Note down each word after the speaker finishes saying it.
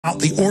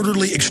the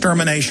orderly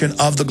extermination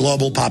of the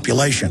global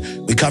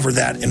population. We covered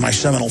that in my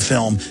seminal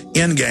film,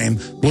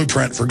 Endgame,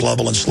 Blueprint for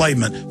Global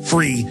Enslavement,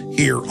 free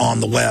here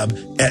on the web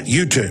at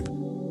YouTube.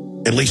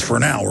 At least for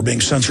now. We're being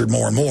censored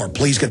more and more.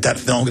 Please get that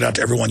film, get out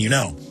to everyone you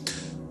know.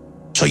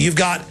 So you've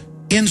got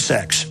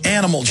insects,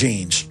 animal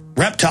genes,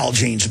 reptile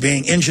genes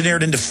being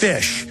engineered into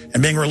fish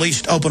and being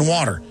released to open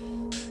water.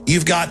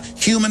 You've got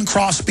human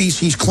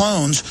cross-species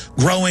clones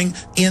growing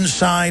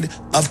inside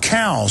of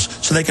cows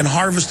so they can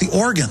harvest the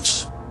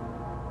organs.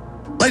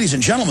 Ladies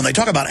and gentlemen, they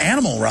talk about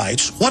animal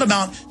rights. What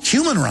about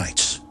human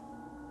rights?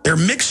 They're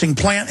mixing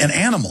plant and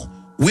animal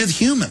with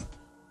human.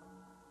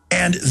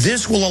 And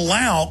this will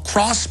allow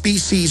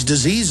cross-species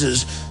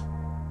diseases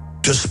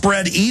to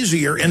spread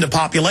easier into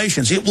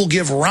populations. It will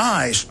give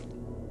rise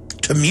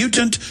to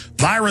mutant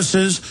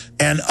viruses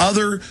and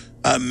other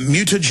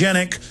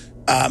mutagenic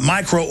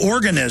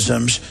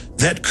microorganisms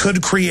that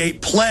could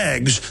create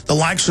plagues, the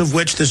likes of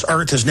which this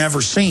earth has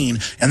never seen.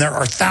 And there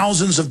are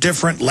thousands of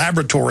different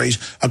laboratories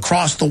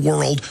across the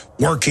world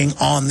working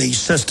on these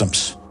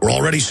systems. We're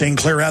already seeing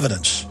clear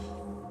evidence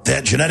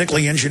that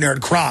genetically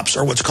engineered crops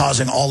are what's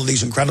causing all of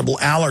these incredible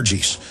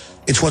allergies.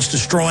 It's what's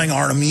destroying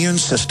our immune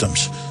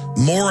systems.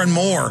 More and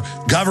more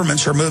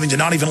governments are moving to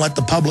not even let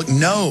the public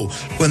know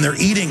when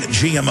they're eating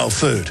GMO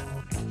food.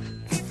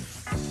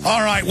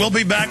 All right, we'll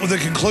be back with the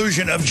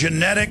conclusion of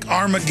Genetic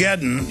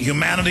Armageddon,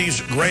 humanity's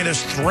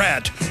greatest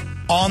threat,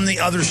 on the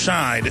other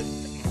side.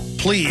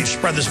 Please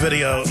spread this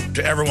video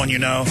to everyone you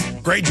know.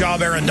 Great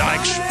job, Aaron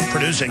Dykes,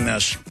 producing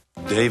this.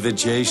 David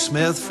J.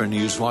 Smith for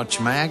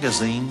Newswatch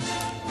Magazine.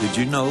 Did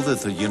you know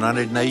that the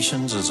United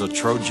Nations is a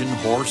Trojan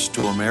horse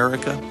to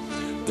America?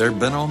 They're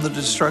bent on the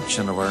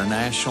destruction of our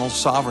national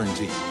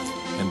sovereignty,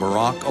 and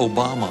Barack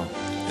Obama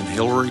and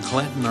Hillary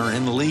Clinton are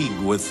in league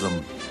with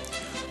them.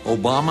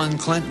 Obama and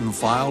Clinton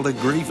filed a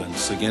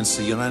grievance against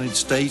the United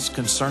States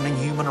concerning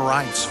human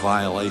rights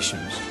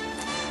violations.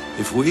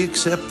 If we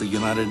accept the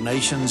United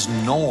Nations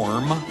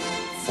norm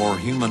for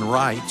human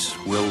rights,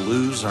 we'll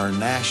lose our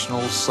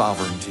national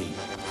sovereignty.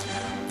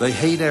 They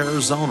hate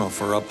Arizona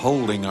for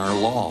upholding our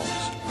laws.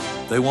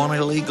 They want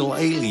illegal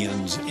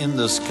aliens in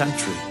this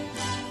country.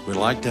 We'd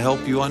like to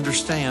help you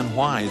understand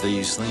why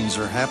these things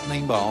are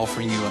happening by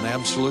offering you an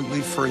absolutely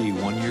free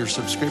one-year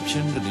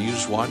subscription to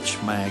Newswatch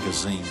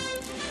Magazine.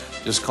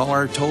 Just call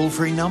our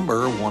toll-free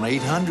number,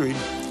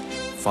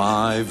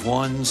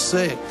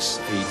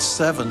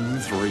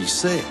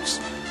 1-800-516-8736.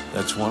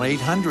 That's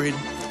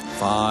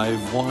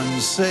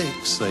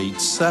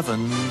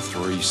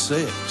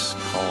 1-800-516-8736.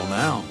 Call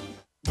now.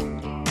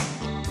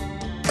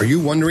 Are you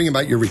wondering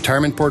about your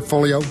retirement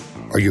portfolio?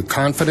 Are you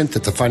confident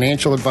that the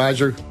financial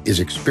advisor is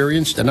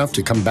experienced enough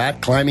to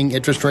combat climbing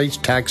interest rates,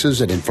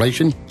 taxes, and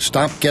inflation?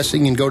 Stop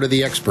guessing and go to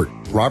the expert,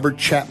 Robert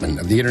Chapman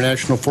of the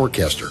International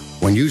Forecaster.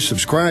 When you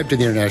subscribe to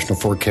the International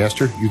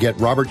Forecaster, you get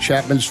Robert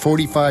Chapman's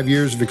 45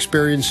 years of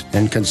experience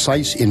and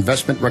concise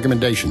investment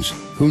recommendations.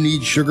 Who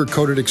needs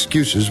sugar-coated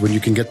excuses when you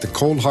can get the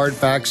cold hard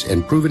facts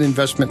and proven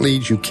investment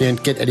leads you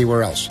can't get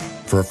anywhere else?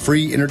 For a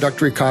free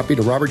introductory copy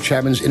to Robert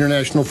Chapman's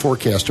International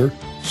Forecaster,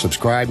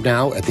 subscribe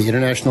now at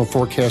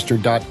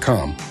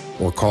theinternation4caster.com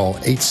or call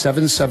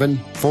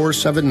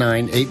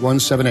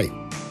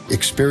 877-479-8178.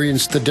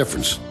 Experience the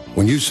difference.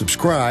 When you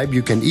subscribe,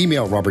 you can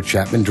email Robert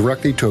Chapman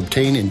directly to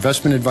obtain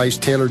investment advice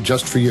tailored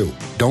just for you.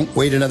 Don't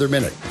wait another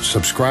minute.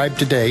 Subscribe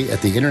today at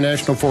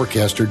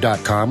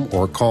theinternation4caster.com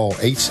or call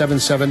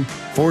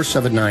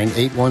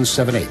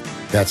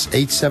 877-479-8178. That's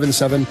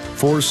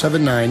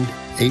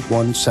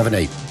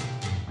 877-479-8178.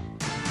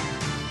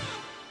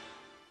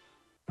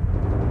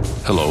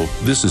 Hello,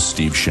 this is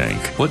Steve Shank.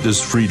 What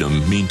does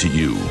freedom mean to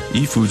you?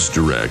 eFoods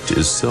Direct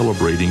is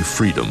celebrating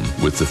freedom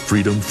with the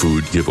Freedom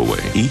Food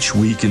Giveaway. Each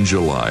week in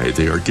July,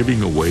 they are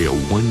giving away a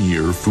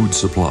one-year food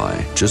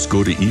supply. Just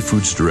go to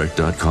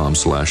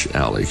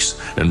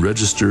efoodsdirect.com/Alex and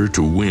register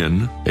to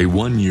win a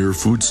one-year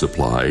food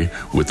supply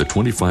with a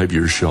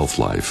 25-year shelf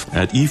life.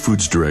 At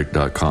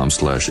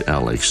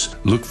efoodsdirect.com/Alex,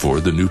 look for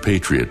the new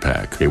Patriot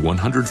Pack, a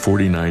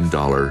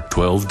 $149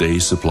 12-day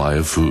supply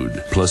of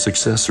food, plus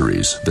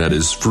accessories that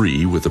is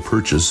free with a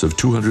purchase of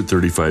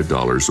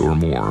 $235 or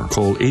more.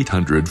 Call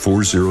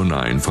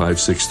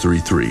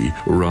 800-409-5633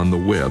 or on the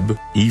web,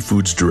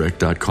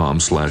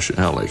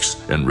 efoodsdirect.com/Alex,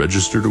 and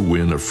register to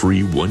win a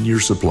free one-year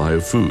supply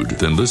of food.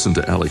 Then listen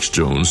to Alex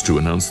Jones to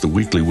announce the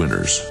weekly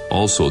winners.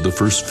 Also, the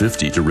first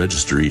 50 to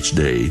register each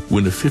day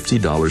win a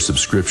 $50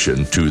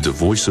 subscription to the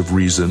Voice of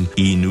Reason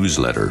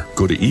e-newsletter.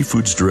 Go to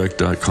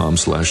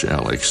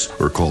efoodsdirect.com/Alex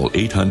or call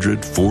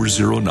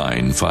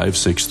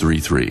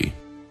 800-409-5633.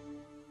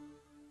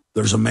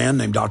 There's a man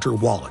named Dr.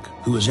 Wallach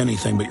who is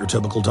anything but your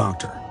typical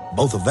doctor.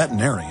 Both a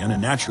veterinarian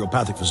and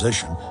naturopathic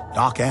physician,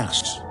 Doc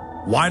asks,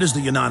 why does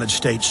the United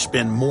States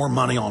spend more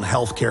money on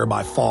health care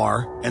by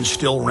far and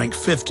still rank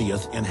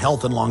 50th in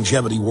health and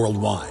longevity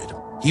worldwide?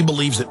 He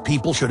believes that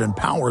people should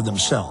empower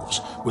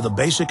themselves with a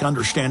basic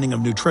understanding of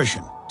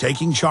nutrition,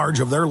 taking charge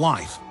of their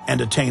life,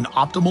 and attain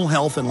optimal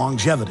health and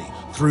longevity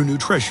through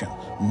nutrition,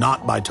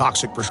 not by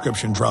toxic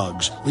prescription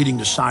drugs leading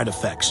to side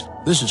effects.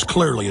 This is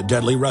clearly a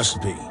deadly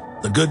recipe.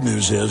 The good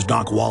news is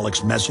Doc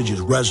Wallach's message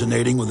is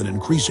resonating with an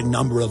increasing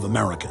number of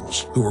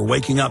Americans who are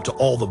waking up to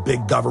all the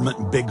big government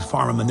and big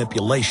pharma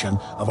manipulation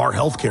of our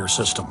healthcare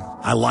system.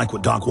 I like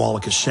what Doc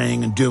Wallach is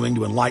saying and doing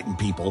to enlighten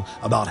people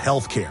about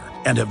healthcare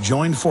and have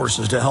joined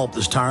forces to help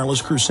this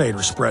tireless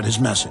crusader spread his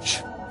message.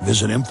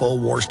 Visit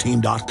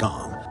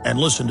InfoWarsTeam.com and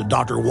listen to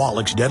Dr.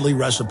 Wallach's Deadly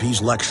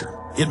Recipes lecture.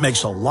 It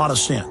makes a lot of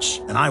sense,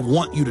 and I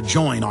want you to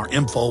join our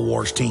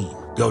InfoWars team.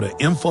 Go to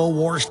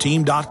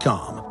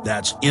InfoWarsTeam.com.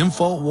 That's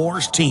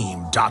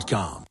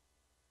InfoWarsTeam.com.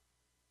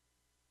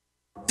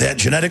 That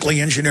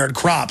genetically engineered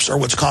crops are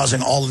what's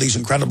causing all of these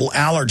incredible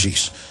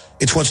allergies.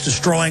 It's what's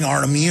destroying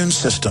our immune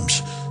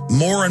systems.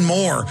 More and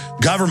more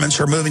governments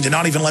are moving to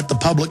not even let the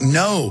public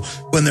know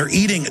when they're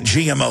eating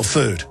GMO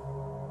food.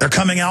 They're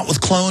coming out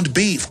with cloned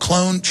beef,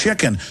 cloned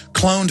chicken,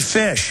 cloned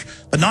fish,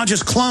 but not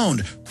just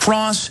cloned,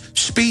 cross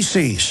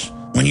species.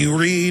 When you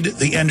read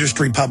the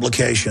industry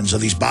publications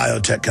of these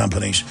biotech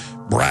companies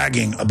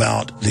bragging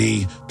about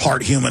the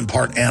part human,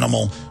 part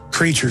animal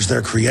creatures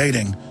they're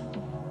creating,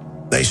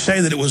 they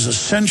say that it was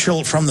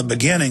essential from the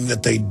beginning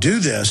that they do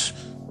this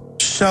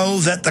so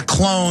that the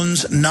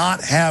clones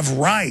not have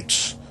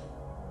rights.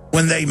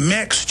 When they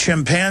mix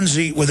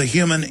chimpanzee with a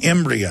human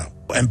embryo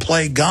and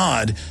play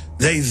God,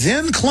 they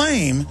then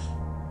claim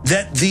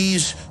that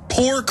these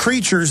poor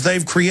creatures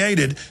they've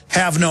created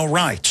have no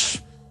rights.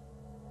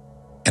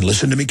 And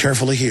listen to me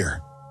carefully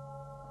here.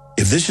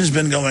 If this has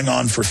been going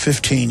on for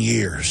 15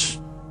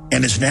 years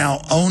and is now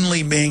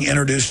only being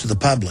introduced to the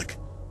public,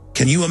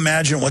 can you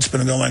imagine what's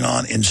been going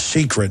on in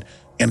secret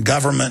in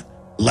government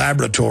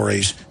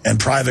laboratories and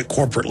private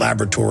corporate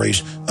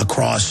laboratories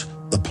across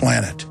the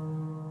planet?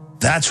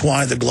 That's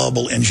why the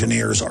global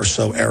engineers are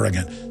so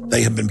arrogant.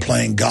 They have been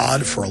playing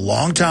God for a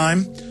long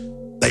time.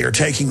 They are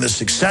taking the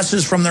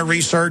successes from their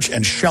research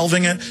and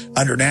shelving it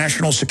under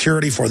national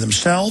security for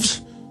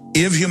themselves.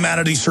 If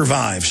humanity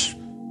survives,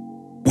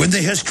 when the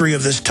history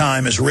of this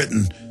time is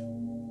written,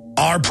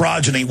 our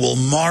progeny will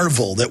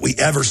marvel that we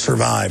ever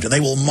survived, and they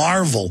will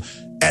marvel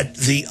at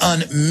the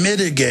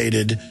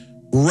unmitigated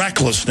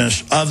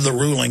recklessness of the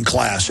ruling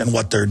class and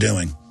what they're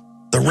doing.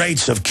 The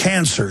rates of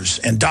cancers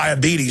and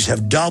diabetes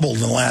have doubled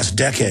in the last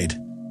decade.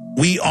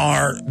 We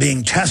are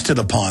being tested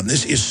upon.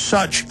 This is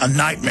such a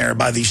nightmare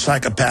by these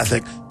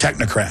psychopathic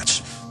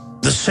technocrats.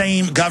 The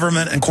same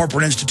government and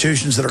corporate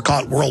institutions that are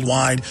caught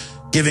worldwide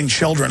giving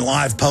children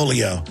live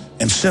polio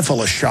and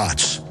syphilis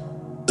shots.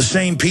 The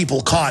same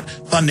people caught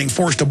funding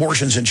forced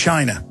abortions in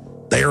China.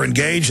 They are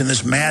engaged in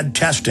this mad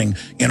testing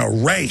in a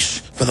race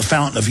for the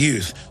fountain of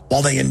youth,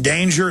 while they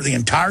endanger the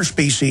entire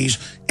species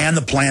and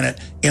the planet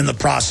in the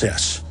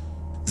process.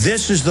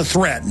 This is the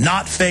threat,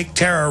 not fake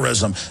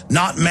terrorism,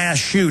 not mass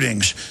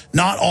shootings,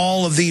 not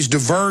all of these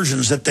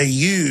diversions that they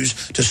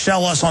use to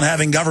sell us on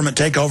having government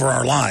take over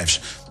our lives.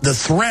 The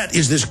threat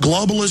is this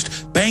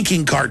globalist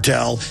banking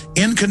cartel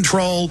in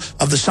control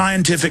of the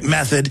scientific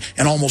method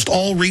and almost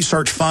all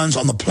research funds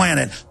on the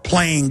planet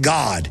playing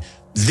God.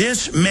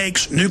 This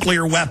makes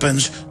nuclear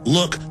weapons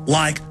look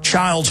like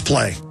child's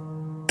play.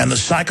 And the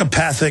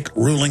psychopathic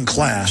ruling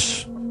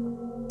class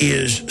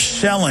is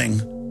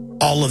selling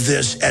all of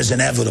this as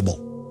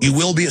inevitable. You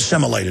will be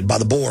assimilated by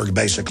the Borg,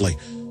 basically.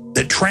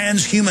 That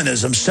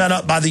transhumanism set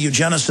up by the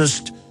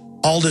eugenicist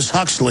Aldous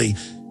Huxley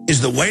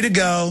is the way to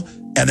go,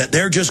 and that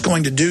they're just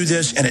going to do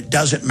this and it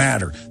doesn't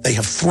matter. They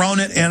have thrown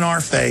it in our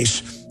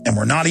face, and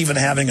we're not even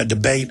having a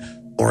debate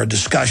or a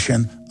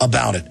discussion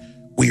about it.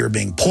 We are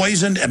being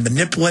poisoned and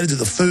manipulated to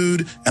the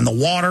food and the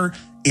water.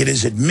 It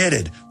is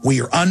admitted. We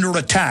are under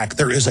attack.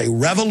 There is a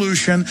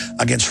revolution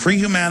against free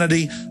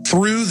humanity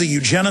through the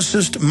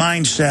eugenicist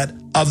mindset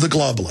of the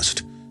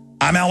globalist.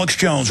 I'm Alex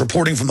Jones,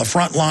 reporting from the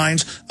front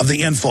lines of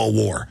the info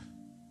war.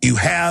 You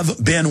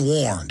have been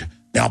warned.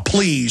 Now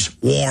please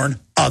warn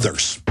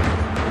others.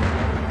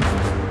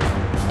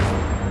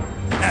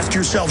 Ask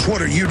yourselves,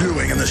 what are you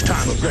doing in this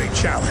time of great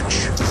challenge?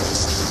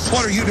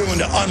 What are you doing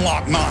to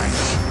unlock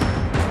minds?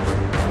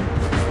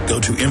 Go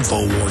to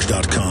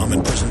Infowars.com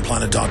and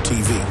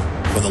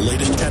PrisonPlanet.tv for the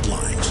latest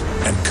headlines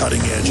and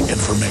cutting-edge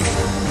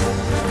information.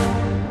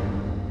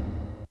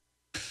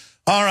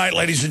 All right,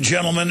 ladies and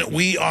gentlemen,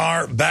 we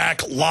are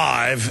back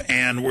live,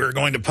 and we're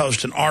going to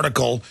post an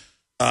article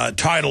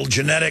titled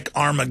Genetic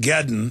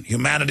Armageddon,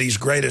 Humanity's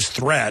Greatest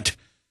Threat.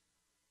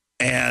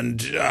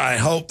 And I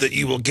hope that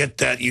you will get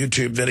that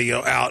YouTube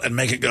video out and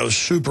make it go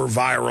super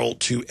viral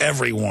to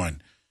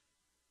everyone.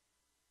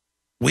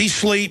 We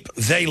sleep,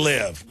 they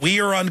live.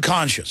 We are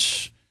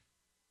unconscious.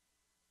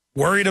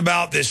 Worried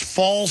about this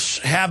false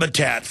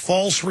habitat,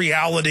 false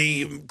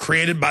reality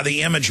created by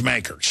the image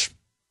makers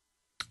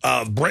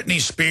of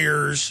Britney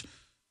Spears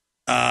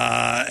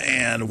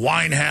and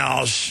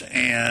Winehouse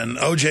and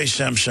O.J.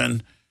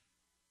 Simpson,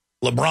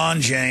 LeBron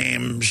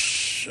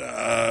James,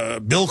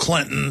 Bill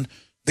Clinton.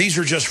 These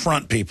are just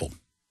front people.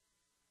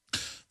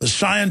 The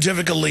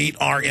scientific elite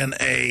are in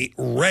a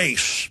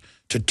race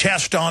to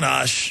test on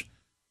us,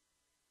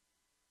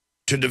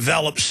 to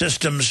develop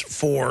systems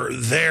for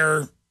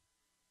their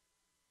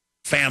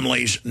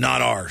families,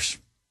 not ours.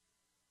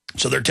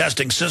 So they're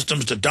testing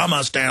systems to dumb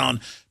us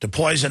down, to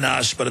poison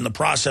us, but in the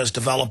process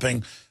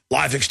developing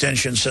life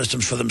extension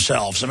systems for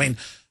themselves. I mean,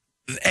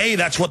 A,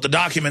 that's what the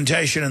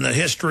documentation and the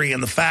history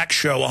and the facts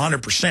show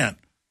 100%.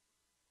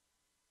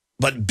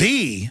 But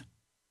B,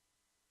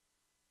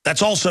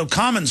 that's also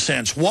common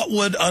sense. What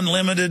would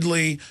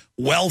unlimitedly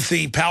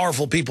wealthy,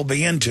 powerful people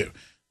be into?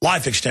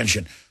 Life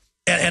extension.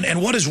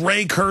 And what is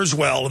Ray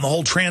Kurzweil and the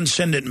whole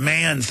transcendent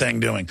man thing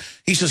doing?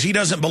 He says he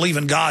doesn't believe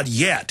in God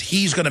yet.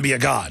 He's going to be a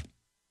god.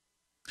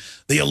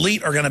 The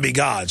elite are going to be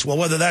gods. Well,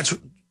 whether that's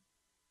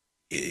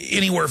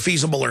anywhere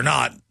feasible or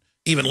not,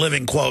 even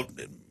living, quote,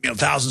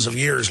 thousands of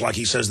years like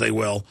he says they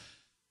will,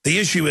 the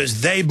issue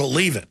is they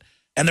believe it.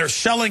 And they're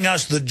selling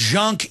us the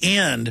junk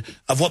end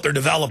of what they're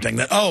developing.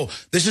 That, oh,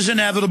 this is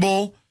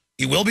inevitable.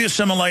 You will be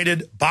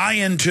assimilated. Buy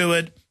into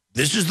it.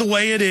 This is the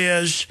way it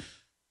is.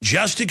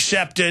 Just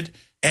accept it,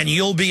 and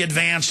you'll be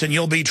advanced and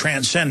you'll be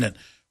transcendent.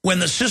 When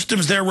the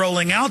systems they're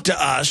rolling out to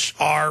us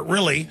are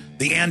really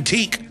the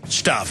antique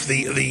stuff,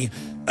 the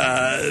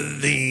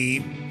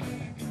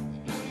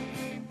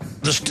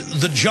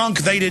junk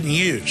they didn't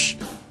use.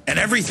 And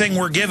everything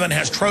we're given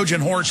has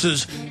Trojan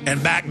horses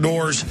and back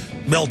doors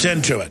built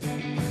into it.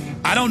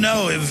 I don't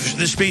know if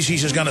this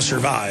species is going to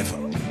survive.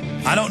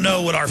 I don't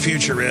know what our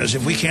future is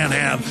if we can't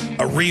have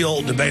a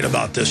real debate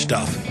about this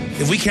stuff.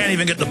 If we can't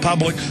even get the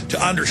public to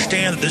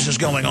understand that this is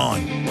going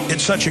on.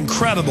 It's such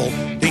incredible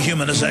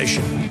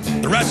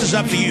dehumanization. The rest is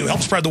up to you.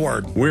 Help spread the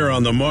word. We're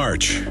on the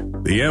march.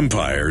 The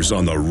empire's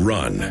on the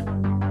run.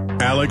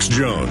 Alex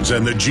Jones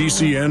and the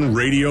GCN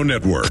Radio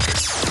Network.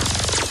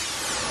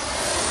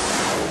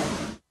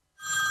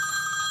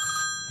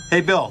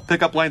 Hey, Bill,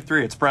 pick up line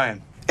 3. It's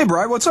Brian. Hey,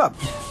 Brian, what's up?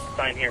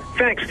 Sign here.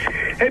 Thanks.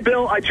 Hey,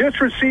 Bill, I just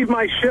received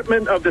my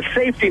shipment of the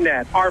safety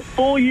net, our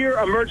full-year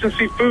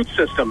emergency food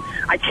system.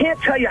 I can't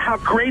tell you how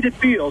great it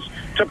feels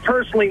to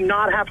personally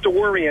not have to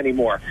worry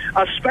anymore,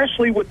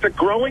 especially with the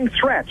growing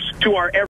threats to our